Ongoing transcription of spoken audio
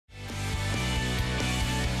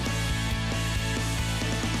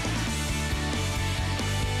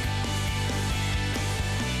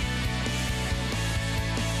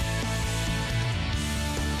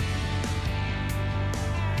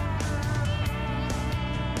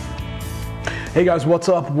Hey guys, what's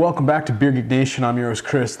up? Welcome back to Beer Geek Nation. I'm your host,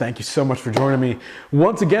 Chris. Thank you so much for joining me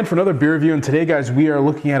once again for another beer review. And today, guys, we are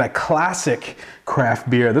looking at a classic craft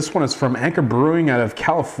beer. This one is from Anchor Brewing out of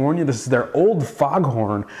California. This is their Old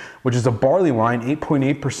Foghorn, which is a barley wine,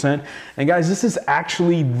 8.8%. And guys, this is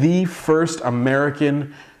actually the first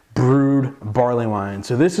American brewed barley wine.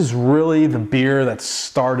 So this is really the beer that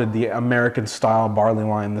started the American style barley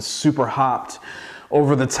wine, the super hopped,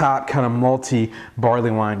 over the top kind of malty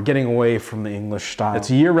barley wine, getting away from the English style. It's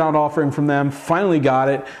a year-round offering from them. Finally got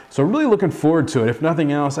it. So really looking forward to it, if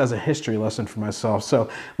nothing else, as a history lesson for myself. So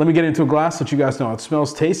let me get into a glass, let you guys know how it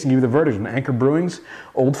smells, tastes, and give you the verdict on Anchor Brewing's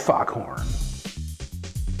Old Foghorn.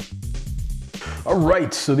 All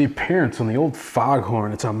right, so the appearance on the Old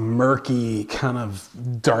Foghorn, it's a murky, kind of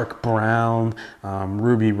dark brown,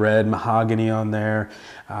 ruby red mahogany on there.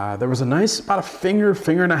 There was a nice, about a finger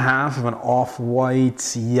and a half of an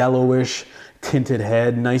off-white, yellowish tinted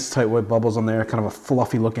head. Nice tight white bubbles on there, kind of a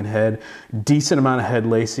fluffy looking head. Decent amount of head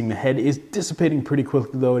lacing. The head is dissipating pretty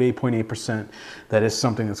quickly though at 8.8%. That is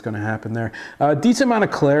something that's going to happen there. Decent amount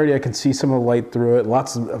of clarity. I can see some of the light through it.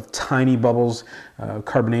 Lots of tiny bubbles.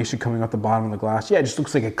 Carbonation coming off the bottom of the glass. Yeah, it just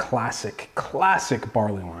looks like a classic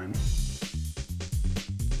barley wine.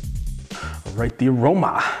 All right, the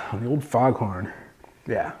aroma on the Old Foghorn.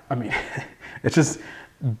 Yeah, I mean, it's just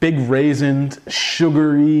big raisins,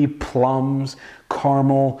 sugary plums,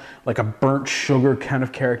 caramel, like a burnt sugar kind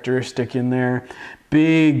of characteristic in there.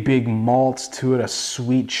 Big malts to it, a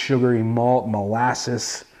sweet sugary malt,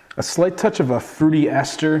 molasses. A slight touch of a fruity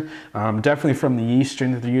ester, definitely from the yeast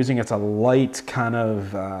strain that they're using. It's a light kind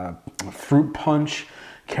of fruit punch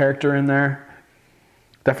character in there.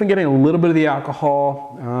 Definitely getting a little bit of the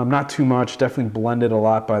alcohol, not too much, definitely blended a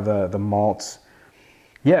lot by the malts.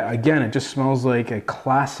 Yeah, again, it just smells like a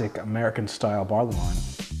classic American style barley wine.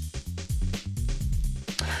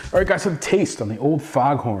 All right, guys, so the taste on the Old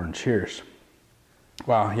Foghorn. Cheers.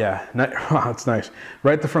 Wow, yeah, wow, it's nice.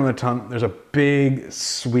 Right at the front of the tongue, there's a big,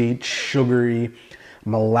 sweet, sugary,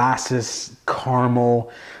 molasses,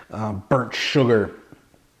 caramel, burnt sugar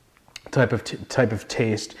type of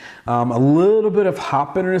taste. A little bit of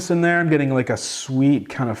hop bitterness in there. I'm getting like a sweet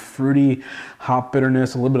kind of fruity hop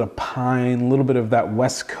bitterness, a little bit of pine, a little bit of that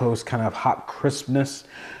West Coast kind of hop crispness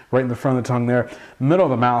right in the front of the tongue there. Middle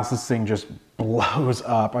of the mouth, this thing just blows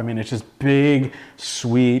up. I mean, it's just big,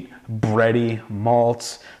 sweet, bready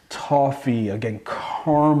malts, toffee, again,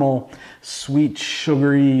 caramel, sweet,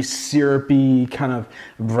 sugary, syrupy kind of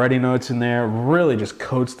bready notes in there. Really just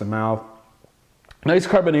coats the mouth. Nice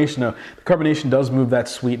carbonation though. The carbonation does move that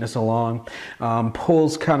sweetness along,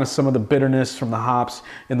 pulls kind of some of the bitterness from the hops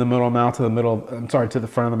in the middle of the mouth to the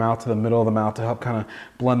front of the mouth to the middle of the mouth to help kind of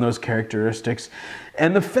blend those characteristics.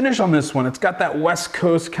 And the finish on this one, it's got that West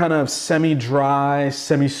Coast kind of semi-dry,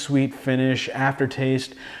 semi-sweet finish,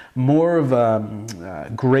 aftertaste, more of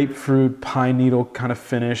a grapefruit, pine needle kind of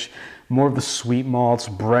finish, more of the sweet malts,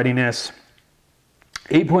 breadiness.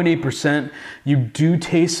 8.8%, you do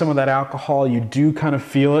taste some of that alcohol, you do kind of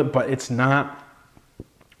feel it, but it's not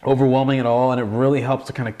overwhelming at all, and it really helps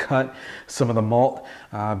to kind of cut some of the malt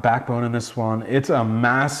backbone in this one. It's a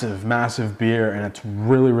massive beer, and it's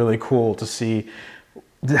really cool to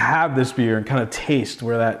have this beer and kind of taste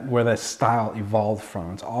where that style evolved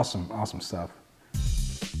from. It's awesome stuff.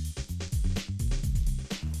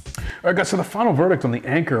 All right, guys, so the final verdict on the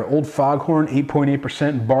Anchor Old Foghorn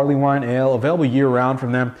 8.8% barley wine ale, available year-round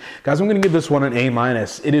from them. Guys, I'm going to give this one an A-.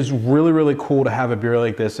 It is really cool to have a beer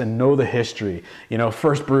like this and know the history. You know,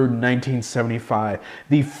 first brewed in 1975,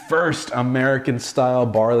 the first American-style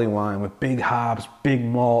barley wine with big hops, big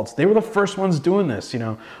malts. They were the first ones doing this, you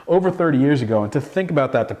know, over 30 years ago. And to think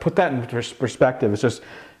about that, to put that in perspective, it's just,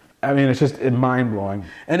 I mean, it's just mind-blowing.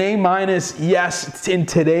 An A-, yes, in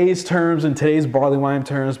today's terms, in today's barley wine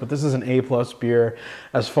terms, but this is an A+ beer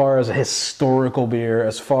as far as a historical beer,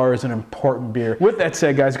 as far as an important beer. With that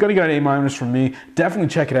said, guys, going to get an A- from me. Definitely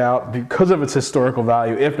check it out because of its historical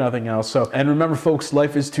value, if nothing else. So, and remember, folks,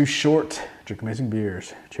 life is too short. Drink amazing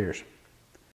beers. Cheers.